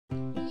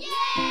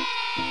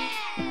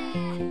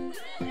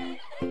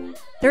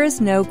There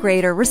is no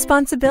greater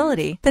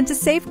responsibility than to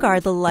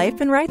safeguard the life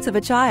and rights of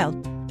a child.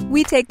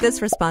 We take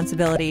this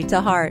responsibility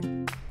to heart.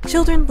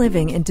 Children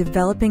living in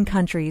developing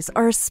countries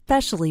are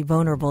especially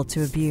vulnerable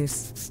to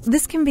abuse.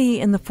 This can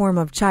be in the form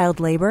of child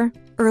labor,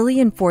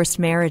 early enforced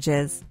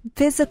marriages,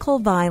 physical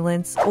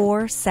violence,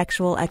 or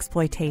sexual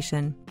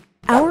exploitation.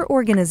 Our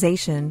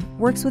organization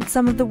works with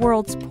some of the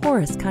world's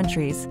poorest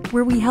countries,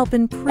 where we help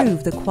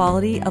improve the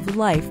quality of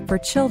life for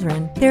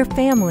children, their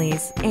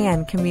families,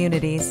 and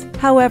communities.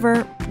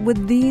 However,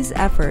 with these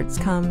efforts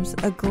comes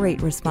a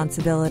great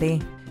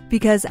responsibility,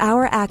 because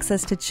our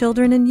access to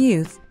children and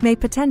youth may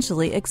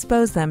potentially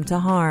expose them to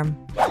harm.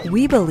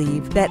 We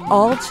believe that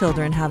all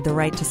children have the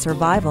right to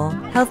survival,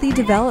 healthy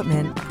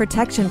development,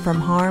 protection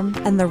from harm,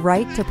 and the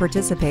right to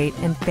participate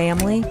in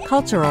family,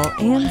 cultural,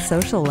 and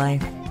social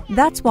life.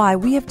 That's why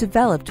we have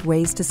developed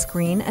ways to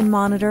screen and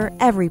monitor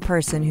every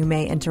person who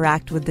may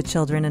interact with the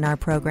children in our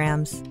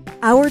programs.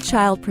 Our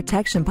child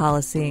protection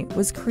policy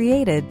was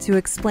created to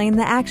explain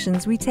the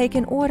actions we take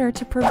in order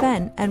to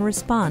prevent and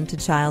respond to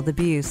child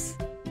abuse.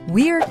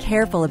 We are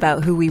careful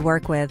about who we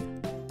work with.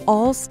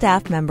 All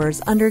staff members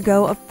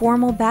undergo a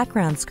formal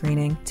background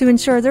screening to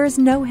ensure there is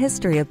no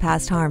history of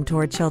past harm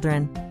toward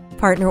children.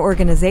 Partner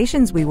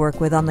organizations we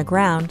work with on the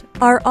ground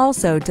are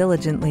also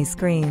diligently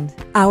screened.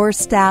 Our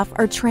staff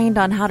are trained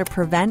on how to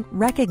prevent,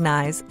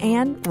 recognize,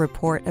 and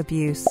report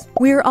abuse.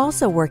 We are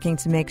also working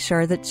to make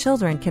sure that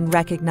children can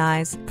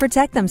recognize,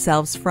 protect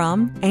themselves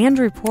from, and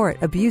report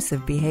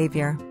abusive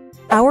behavior.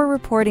 Our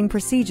reporting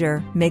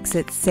procedure makes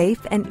it safe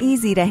and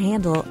easy to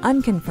handle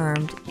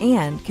unconfirmed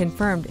and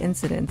confirmed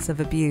incidents of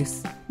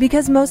abuse.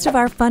 Because most of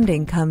our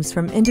funding comes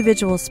from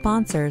individual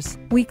sponsors,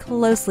 we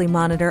closely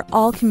monitor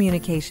all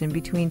communication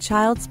between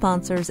child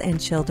sponsors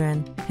and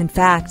children. In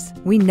fact,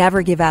 we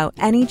never give out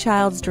any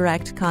child's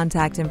direct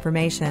contact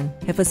information.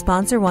 If a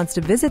sponsor wants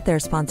to visit their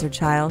sponsored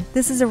child,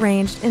 this is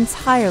arranged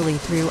entirely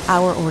through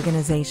our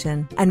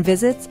organization, and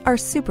visits are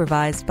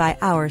supervised by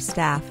our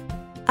staff.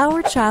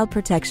 Our child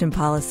protection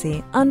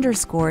policy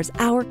underscores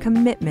our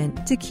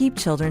commitment to keep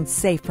children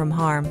safe from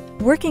harm.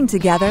 Working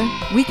together,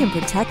 we can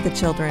protect the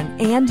children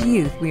and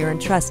youth we are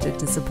entrusted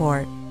to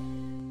support.